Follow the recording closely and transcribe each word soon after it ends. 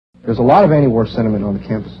there's a lot of anti-war sentiment on the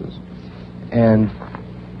campuses. And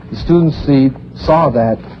the students saw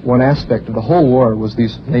that one aspect of the whole war was the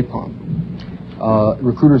use of napalm.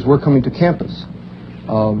 Recruiters were coming to campus.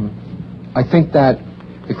 I think that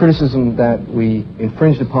the criticism that we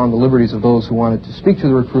infringed upon the liberties of those who wanted to speak to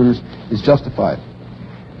the recruiters is justified.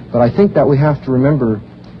 But I think that we have to remember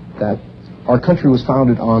that our country was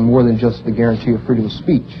founded on more than just the guarantee of freedom of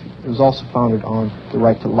speech. It was also founded on the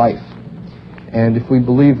right to life. And if we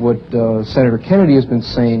believe what Senator Kennedy has been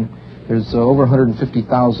saying, there's over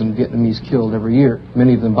 150,000 Vietnamese killed every year,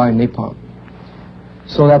 many of them by napalm.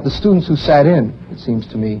 So that the students who sat in, it seems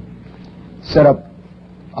to me, set up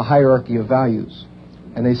a hierarchy of values.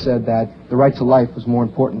 And they said that the right to life was more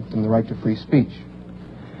important than the right to free speech.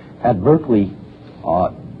 At Berkeley,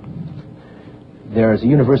 there is a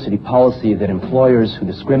university policy that employers who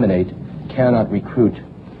discriminate cannot recruit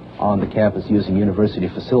on the campus using university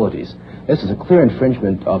facilities. This is a clear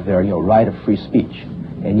infringement of their right of free speech.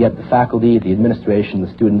 And yet the faculty, the administration,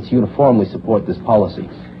 the students uniformly support this policy.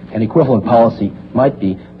 An equivalent policy might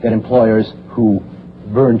be that employers who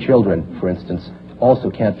burn children, for instance,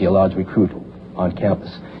 also can't be allowed to recruit on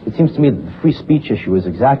campus. It seems to me that the free speech issue is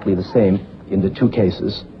exactly the same in the two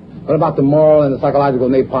cases. What about the moral and the psychological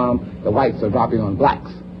napalm the whites are dropping on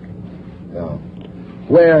blacks?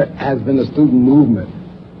 Where has been the student movement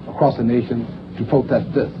across the nation to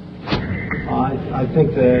protest this? I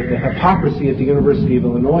think the hypocrisy at the University of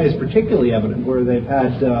Illinois is particularly evident, where they've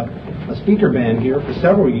had a speaker ban here for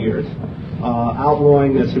several years,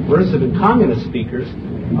 outlawing the subversive and communist speakers,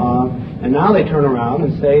 and now they turn around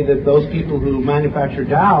and say that those people who manufacture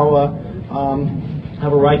Dow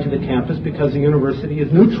have a right to the campus because the university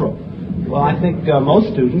is neutral. Well, I think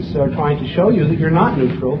most students are trying to show you that you're not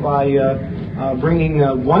neutral by bringing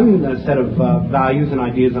one set of values and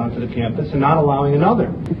ideas onto the campus and not allowing another.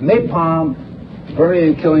 Napalm,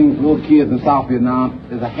 burning and killing little kids in South Vietnam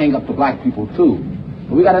is a hang-up to black people, too.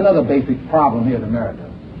 But we got another basic problem here in America.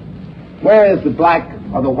 Where is the black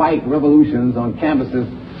or the white revolutions on campuses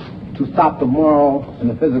to stop the moral and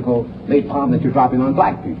the physical napalm that you're dropping on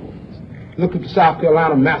black people? Look at the South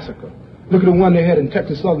Carolina massacre. Look at the one they had in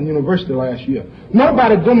Texas Southern University last year.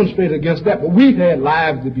 Nobody demonstrated against that, but we had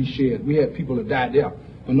lives to be shed. We had people that died there.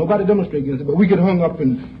 But nobody demonstrated against it. But we get hung up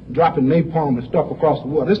in dropping napalm and stuff across the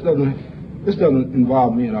water. This doesn't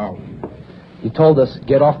involve me at all. You told us,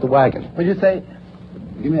 get off the wagon. What did you say?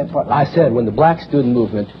 Give me that part. I said, when the black student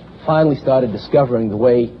movement finally started discovering the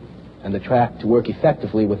way and the track to work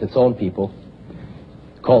effectively with its own people,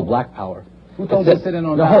 called black power. Who told you to sit in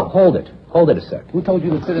on Dow? Hold it. Hold it a sec. Who told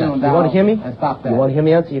you to sit in on Dow? You want to hear me? And stop that. You want to hear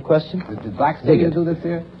me answer your question? Did blacks tell you to do this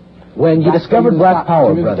here? When you discovered black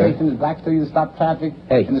power, brother. Did blacks tell you to stop traffic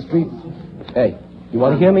in the streets? Hey, you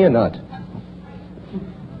want to hear me or not?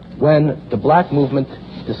 When the black movement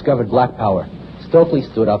discovered black power, Stokely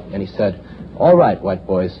stood up and he said, all right, white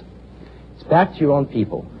boys, it's back to your own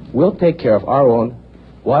people. We'll take care of our own.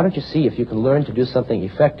 Why don't you see if you can learn to do something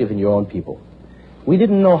effective in your own people? We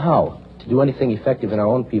didn't know how to do anything effective in our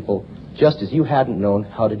own people, just as you hadn't known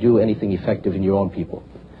how to do anything effective in your own people.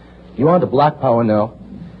 You want the black power now.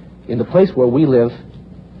 In the place where we live,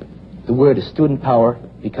 the word is student power,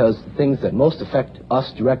 because the things that most affect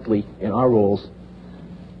us directly in our roles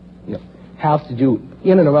have to do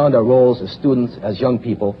in and around our roles as students, as young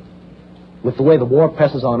people, with the way the war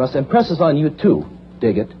presses on us, and presses on you too,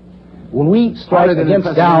 dig it. When we strike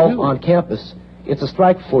against Dow on campus, it's a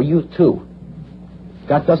strike for you too.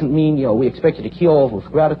 That doesn't mean, we expect you to keel over with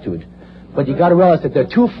gratitude. But you got to realize that there are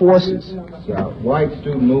two forces. The white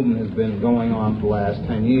student movement has been going on for the last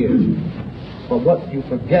 10 years. But what you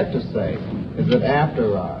forget to say is that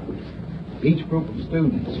after each group of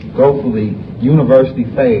students go through the university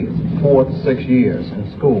phase, 4 to 6 years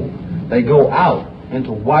in school, they go out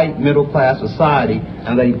into white middle-class society,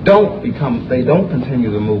 and they don't continue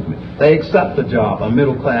the movement. They accept a job, a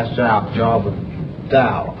middle-class job with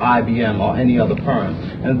Dow, IBM, or any other firm.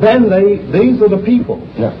 And then these are the people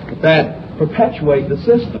that perpetuate the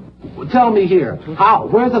system. Tell me here,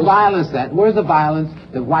 where's the violence at? Where's the violence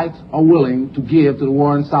that whites are willing to give to the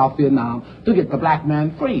war in South Vietnam to get the black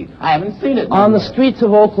man free? I haven't seen it. On the streets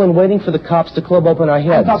of Oakland, waiting for the cops to club open our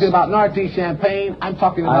heads. I'm talking about Northeast Champaign. I'm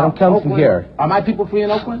talking about I don't come Oakland. from here. Are my people free in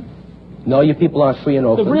Oakland? No, your people aren't free in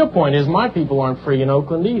Oakland. The real point is my people aren't free in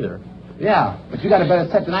Oakland either. Yeah, but you got a better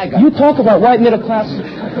set than I got. You talk about white middle class.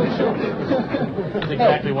 That's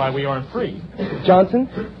exactly why we aren't free. Johnson,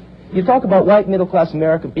 you talk about white middle class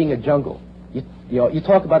America being a jungle. You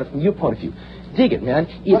talk about it from your point of view. Dig it, man.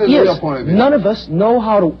 What is the real point of view? None of us know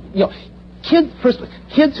how to.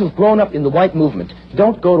 Kids who've grown up in the white movement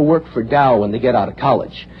don't go to work for Dow when they get out of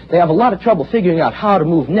college. They have a lot of trouble figuring out how to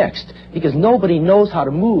move next because nobody knows how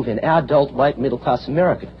to move in adult white middle-class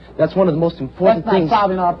America. That's one of the most important things. That's not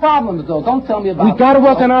solving our problems, though. Don't tell me about We've got to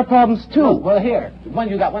work on our problems, too. Well, here.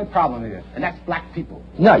 You got one problem here, and that's black people.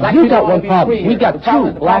 No, black you people got wanna one be problem. free We here. got The two,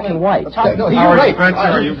 problem- black and white. No, you're Howard right.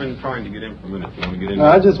 Spencer, you've been trying to get in for a minute. You want to get in? No,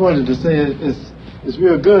 I just wanted to say it's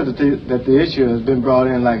real good that the issue has been brought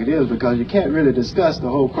in like it is, because you can't really discuss the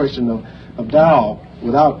whole question of Dow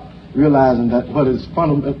without realizing that what is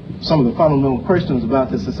some of the fundamental questions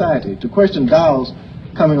about this society. To question Dow's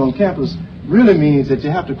coming on campus really means that you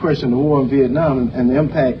have to question the war in Vietnam and the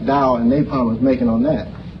impact Dow and napalm is making on that.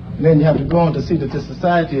 And then you have to go on to see that this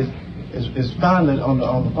society is founded on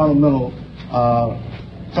the fundamental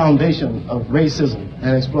foundation of racism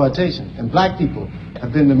and exploitation, and black people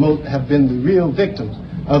have been the real victims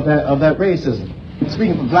of that racism.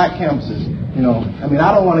 Speaking for black campuses, I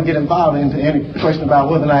don't want to get involved into any question about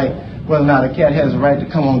whether or not a cat has a right to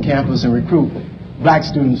come on campus and recruit black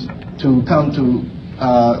students to come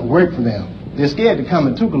to work for them. They're scared to come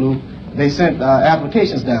in Tougaloo. They sent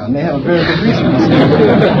applications down. They have a very good reason to be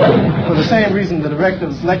scared. For the same reason the director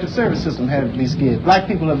of the selective service system had to be scared. Black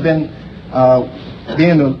people have been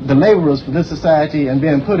being the laborers for this society and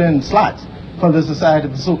being put in slots for this society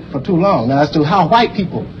for too long. Now, as to how white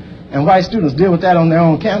people and white students deal with that on their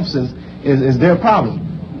own campuses is their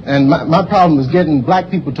problem. And my problem is getting black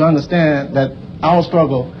people to understand that our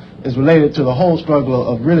struggle is related to the whole struggle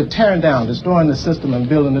of really tearing down, destroying the system and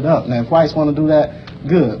building it up. Now, if whites want to do that,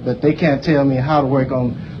 good, but they can't tell me how to work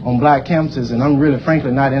on black campuses, and I'm really,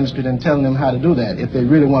 frankly, not interested in telling them how to do that if they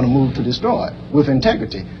really want to move to destroy it with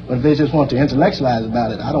integrity. But if they just want to intellectualize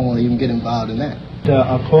about it, I don't want to even get involved in that.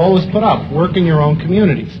 A call was put up, work in your own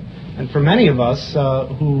communities. And for many of us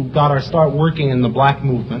who got our start working in the black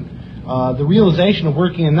movement, the realization of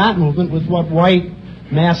working in that movement was what white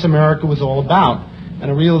mass America was all about, and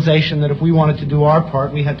a realization that if we wanted to do our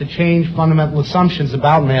part, we had to change fundamental assumptions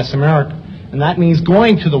about mass America. And that means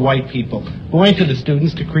going to the white people, going to the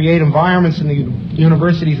students to create environments in the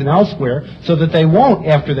universities and elsewhere so that they won't,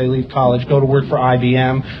 after they leave college, go to work for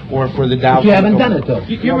IBM or for the Dow. You haven't done it, though.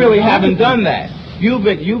 You really haven't done that.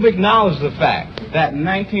 You've acknowledged the fact that in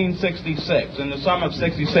 1966, in the summer of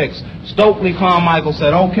 66, Stokely Carmichael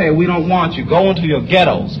said, okay, we don't want you. Go into your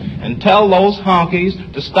ghettos and tell those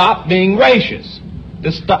honkies to stop being racist,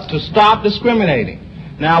 to stop discriminating.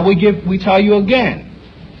 Now we tell you again,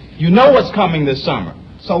 you know what's coming this summer.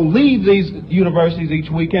 So leave these universities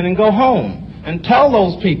each weekend and go home and tell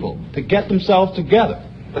those people to get themselves together.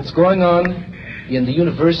 What's going on in the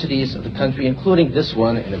universities of the country, including this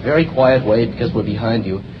one, in a very quiet way because we're behind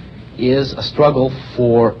you, is a struggle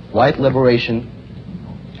for white liberation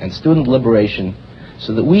and student liberation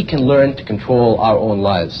so that we can learn to control our own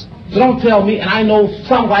lives. So don't tell me, and I know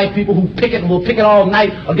some white people who picket and will picket all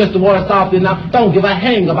night against the war in South Vietnam, don't give a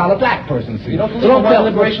hang about a black person. See? Don't jump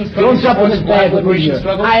on this bad liberation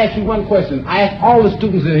struggle. I ask you one question. I ask all the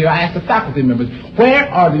students in here, I ask the faculty members, where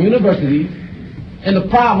are the universities and the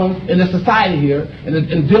problems in the society here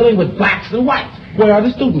in dealing with blacks and whites? Where are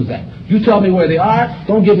the students at? You tell me where they are.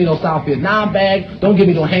 Don't give me no South Vietnam bag. Don't give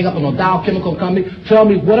me no hang up on no Dow Chemical Company. Tell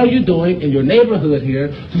me what are you doing in your neighborhood here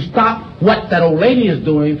to stop what that old lady is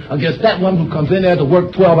doing against that one who comes in there to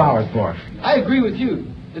work 12 hours for her. I agree with you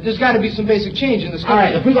that there's got to be some basic change in this country.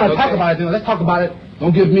 All right, if we're going to talk about it, then let's talk about it.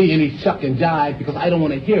 Don't give me any shuck and jive because I don't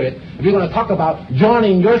want to hear it. If you're going to talk about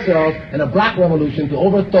joining yourselves in a black revolution to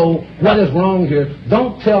overthrow what is wrong here,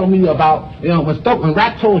 don't tell me about, when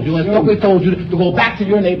Rat told you and Stokely told you to go back to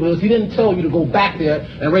your neighborhoods, he didn't tell you to go back there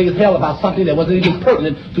and raise hell about something that wasn't even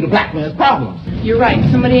pertinent to the black man's problems. You're right.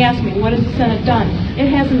 Somebody asked me, what has the Senate done? It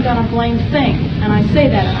hasn't done a blame thing. And I say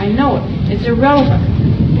that and I know it. It's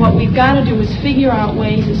irrelevant. What we've got to do is figure out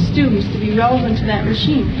ways as students to be relevant to that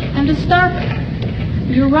machine and to stop it.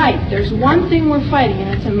 You're right. There's one thing we're fighting, and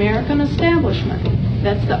it's American establishment.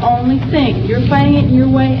 That's the only thing. You're fighting it in your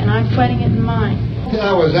way, and I'm fighting it in mine.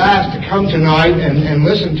 I was asked to come tonight and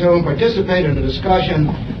listen to and participate in a discussion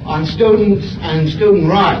on students and student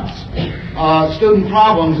rights, student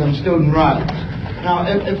problems and student rights. Now,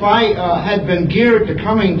 if I had been geared to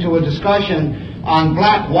coming to a discussion on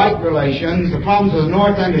black-white relations, the problems of the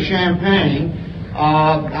north end of Champaign,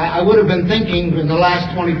 I would have been thinking in the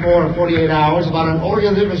last 24 or 48 hours about an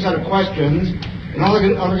altogether different set of questions, an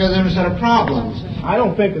altogether different set of problems. I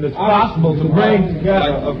don't think that it's possible to bring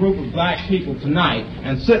together a group of black people tonight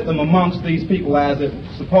and sit them amongst these people as it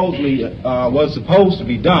supposedly was supposed to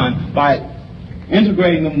be done by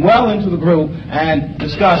integrating them well into the group and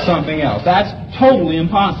discuss something else. That's totally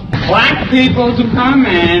impossible. Black people to come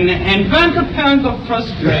in and vent a point of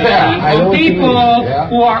frustration for people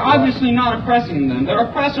who are obviously not oppressing them. Their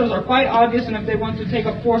oppressors are quite obvious, and if they want to take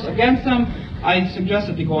a force against them, I suggest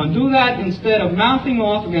that they go and do that instead of mouthing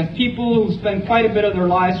off against people who spend quite a bit of their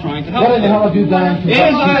lives trying to help them. What in the hell have you done?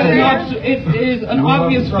 It is an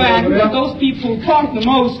obvious fact that those people who talk the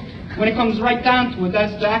most, when it comes right down to it,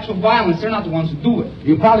 that's the actual violence. They're not the ones who do it.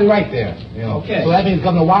 You're probably right there. You know. Okay. So that means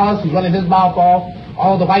Governor Wallace, who's running his mouth off,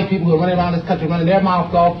 all the white people who are running around this country running their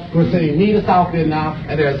mouths off, who are saying, need a South Vietnam,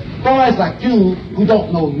 and there's boys like you who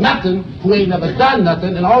don't know nothing, who ain't never done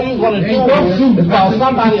nothing, and all you're going to do is call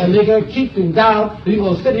somebody a nigger, keep them down, and you're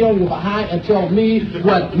going to sit here on your behind and tell me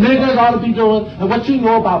what niggers ought to be doing, and what you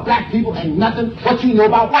know about black people ain't nothing, what you know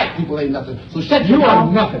about white people ain't nothing. So shut your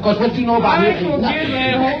mouth, because what you know about here ain't nothing.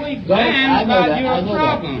 I holy man about your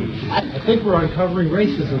problem. I think we're uncovering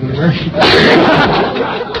racism in America.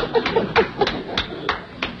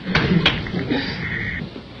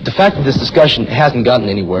 The fact that this discussion hasn't gotten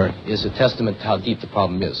anywhere is a testament to how deep the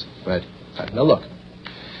problem is. Right? Now look,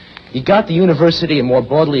 you got the university, and more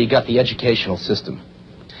broadly, you got the educational system.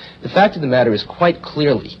 The fact of the matter is quite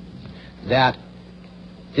clearly that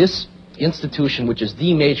this institution, which is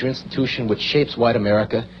the major institution which shapes white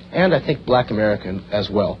America, and I think black America as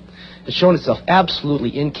well, has shown itself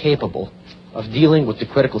absolutely incapable of dealing with the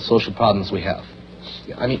critical social problems we have.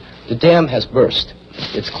 I mean, the dam has burst.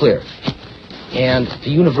 It's clear. And the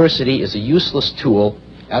university is a useless tool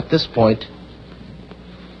at this point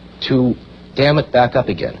to dam it back up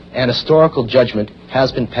again. An historical judgment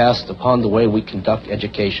has been passed upon the way we conduct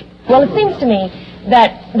education. Well, it seems to me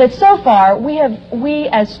that so far we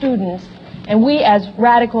as students and we as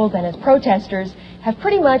radicals and as protesters have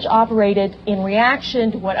pretty much operated in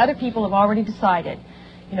reaction to what other people have already decided.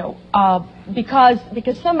 You know, because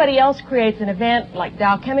somebody else creates an event like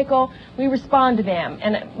Dow Chemical, we respond to them.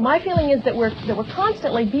 And my feeling is that we're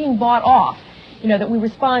constantly being bought off. You know, that we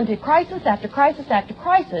respond to crisis after crisis after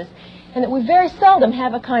crisis, and that we very seldom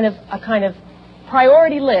have a kind of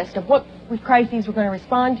priority list of what crises we're going to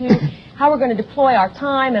respond to, how we're going to deploy our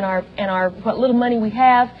time and our what little money we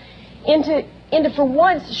have into for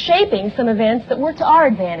once shaping some events that were to our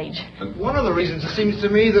advantage. One of the reasons it seems to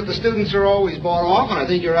me that the students are always bought off, and I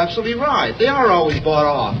think you're absolutely right, they are always bought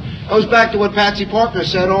off. It goes back to what Patsy Parker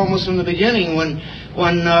said almost from the beginning when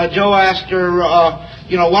Joe asked her,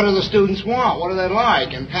 you know, what do the students want? What do they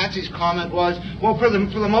like? And Patsy's comment was, well, for the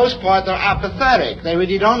most part, they're apathetic. They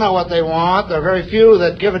really don't know what they want. There are very few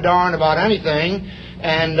that give a darn about anything,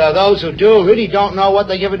 and those who do really don't know what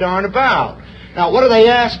they give a darn about. Now, what do they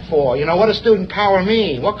ask for? You know, what does student power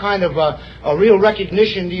mean? What kind of a real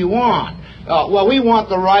recognition do you want? Well, we want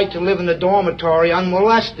the right to live in the dormitory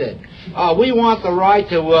unmolested. We want the right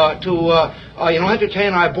to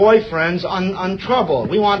entertain our boyfriends untroubled.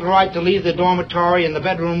 We want the right to leave the dormitory and the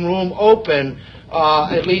bedroom room open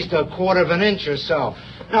at least a quarter of an inch or so.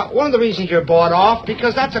 Now, one of the reasons you're bought off,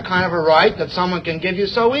 because that's a kind of a right that someone can give you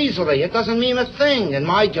so easily. It doesn't mean a thing, in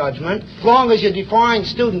my judgment, as long as you define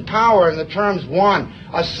student power in the terms, one,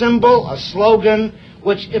 a symbol, a slogan,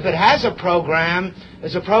 which, if it has a program,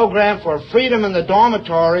 is a program for freedom in the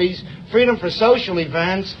dormitories, freedom for social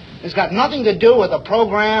events. It's got nothing to do with a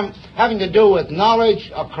program having to do with knowledge,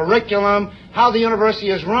 a curriculum, how the university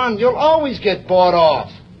is run. You'll always get bought off.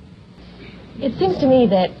 It seems to me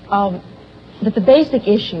that the basic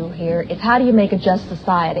issue here is how do you make a just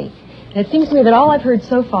society? And it seems to me that all I've heard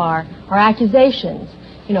so far are accusations.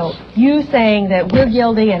 You know, you saying that we're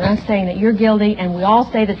guilty and us saying that you're guilty, and we all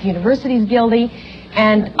say that the university's guilty,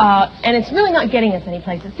 and it's really not getting us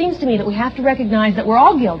anyplace. It seems to me that we have to recognize that we're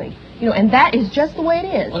all guilty, you know, and that is just the way it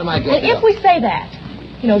is. What am I guilty And if we say that,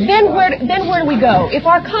 you know, then where do we go? If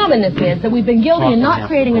our commonness is that we've been guilty in not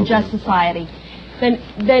creating a just society,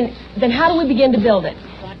 then how do we begin to build it?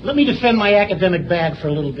 Let me defend my academic bag for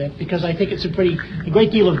a little bit, because I think it's a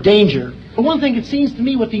great deal of danger. For one thing, it seems to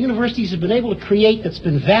me what the universities have been able to create that's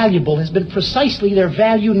been valuable has been precisely their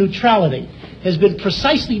value neutrality, has been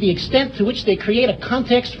precisely the extent to which they create a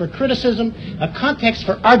context for criticism, a context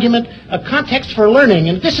for argument, a context for learning,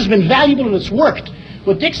 and this has been valuable and it's worked.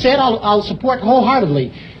 What Dick said, I'll support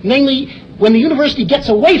wholeheartedly. Namely, when the university gets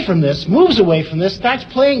away from this, moves away from this, starts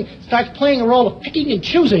playing a role of picking and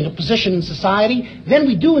choosing a position in society, then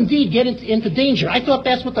we do indeed get into danger. I thought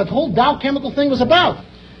that's what the whole Dow Chemical thing was about.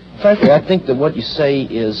 Frankly, I think that what you say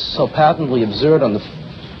is so patently absurd on the...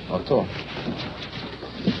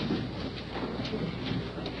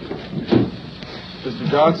 Mr.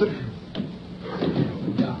 Johnson?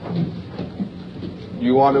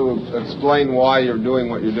 You want to explain why you're doing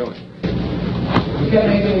what you're doing? You can't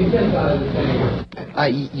make any sense out of this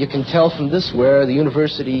thing. You can tell from this where the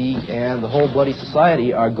university and the whole bloody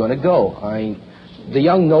society are going to go. The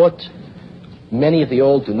young know it, many of the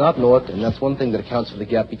old do not know it, and that's one thing that accounts for the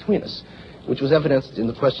gap between us, which was evidenced in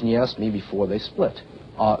the question you asked me before they split.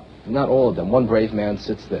 Not all of them. One brave man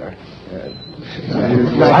sits there.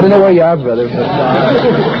 I don't know where you are, brother, but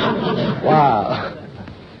wow.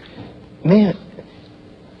 Man,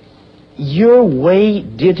 your way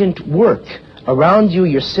didn't work. Around you,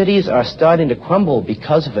 your cities are starting to crumble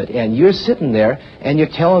because of it, and you're sitting there and you're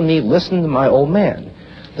telling me, listen to my old man.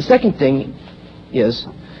 The second thing is,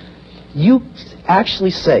 you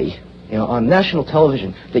actually say, on national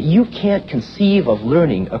television, that you can't conceive of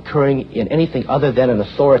learning occurring in anything other than an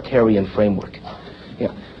authoritarian framework.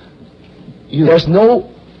 There's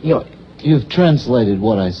no, You've translated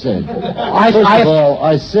what I said. First of all,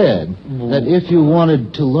 I said that if you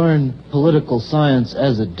wanted to learn political science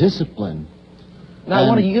as a discipline, I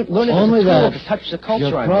want to learn it only as a tool that, to touch the culture.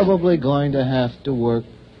 you're probably going to have to work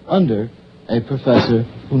under a professor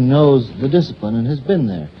who knows the discipline and has been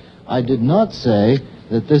there. I did not say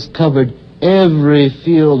that this covered every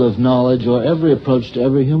field of knowledge or every approach to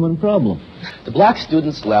every human problem. The black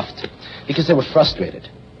students left because they were frustrated,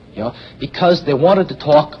 because they wanted to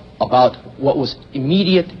talk about what was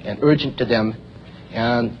immediate and urgent to them,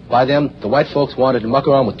 and by them, the white folks wanted to muck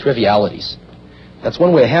around with trivialities. That's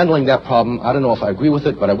one way of handling that problem. I don't know if I agree with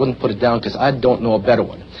it, but I wouldn't put it down because I don't know a better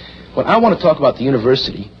one. When I want to talk about the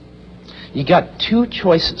university, you got two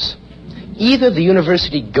choices. Either the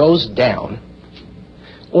university goes down,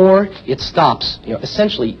 or it stops,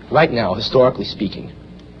 essentially right now, historically speaking,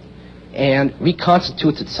 and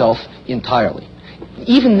reconstitutes itself entirely.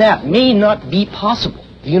 Even that may not be possible.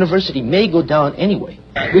 The university may go down anyway.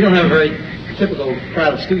 We don't have a very typical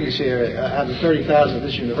crowd of students here out of the 30,000 at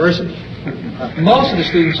this university. Most of the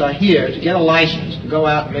students are here to get a license to go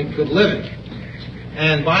out and make a good living.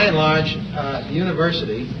 And by and large, the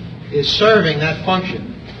university is serving that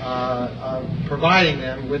function of providing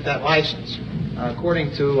them with that license.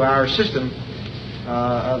 According to our system,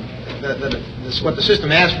 that's what the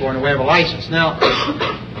system asks for in the way of a license. Now,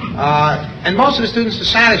 and most of the students are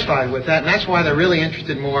satisfied with that, and that's why they're really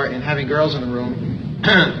interested more in having girls in the room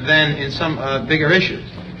than in some bigger issues.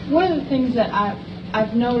 One of the things that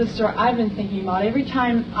I've noticed, or I've been thinking about, every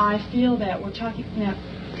time I feel that we're talking,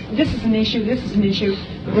 this is an issue,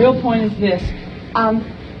 the real point is this.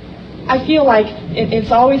 I feel like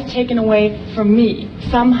it's always taken away from me.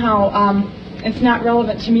 Somehow, it's not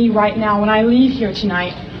relevant to me right now. When I leave here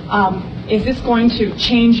tonight, is this going to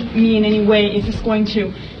change me in any way? Is this going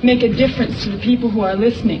to make a difference to the people who are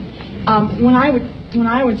listening? When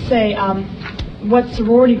I would say, what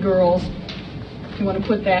sorority girls, if you want to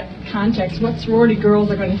put that context, what sorority girls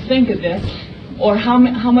are going to think of this, or how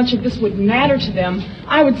much of this would matter to them,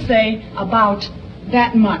 I would say about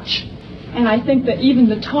that much. And I think that even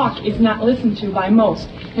the talk is not listened to by most,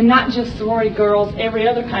 and not just sorority girls, every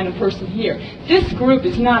other kind of person here. This group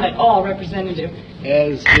is not at all representative.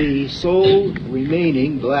 As the sole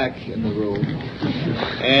remaining black in the room,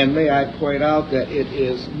 and may I point out that it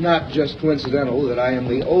is not just coincidental that I am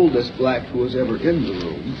the oldest black who was ever in the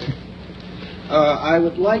room, I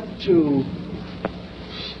would like to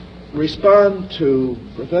respond to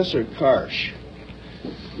Professor Karsh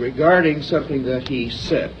regarding something that he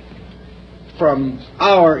said. From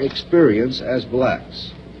our experience as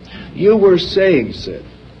blacks, you were saying, Sid,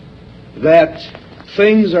 that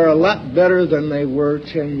things are a lot better than they were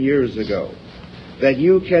 10 years ago, that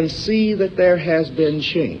you can see that there has been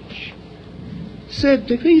change. Sid,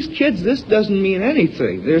 to these kids, this doesn't mean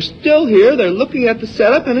anything. They're still here, they're looking at the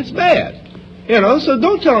setup, and it's bad. So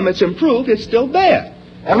don't tell them it's improved, it's still bad.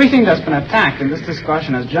 Everything that's been attacked in this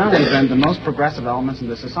discussion has generally been the most progressive elements in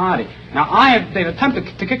the society. Now, they've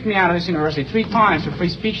attempted to kick me out of this university 3 times for free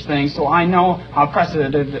speech things, so I know how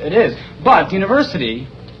precedent it is. But the university,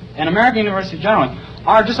 and American universities generally,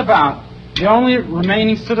 are just about the only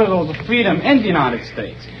remaining citadels of freedom in the United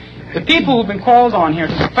States. The people who've been called on here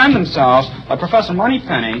to defend themselves by Professor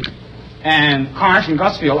Moneypenny and Karsh and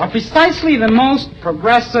Gusfield are precisely the most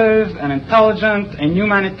progressive and intelligent and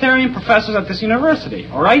humanitarian professors at this university,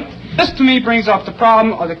 all right? This, to me, brings up the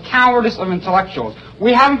problem of the cowardice of intellectuals.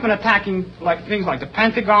 We haven't been attacking things like the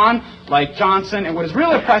Pentagon, like Johnson, and what is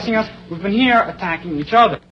really oppressing us, we've been here attacking each other.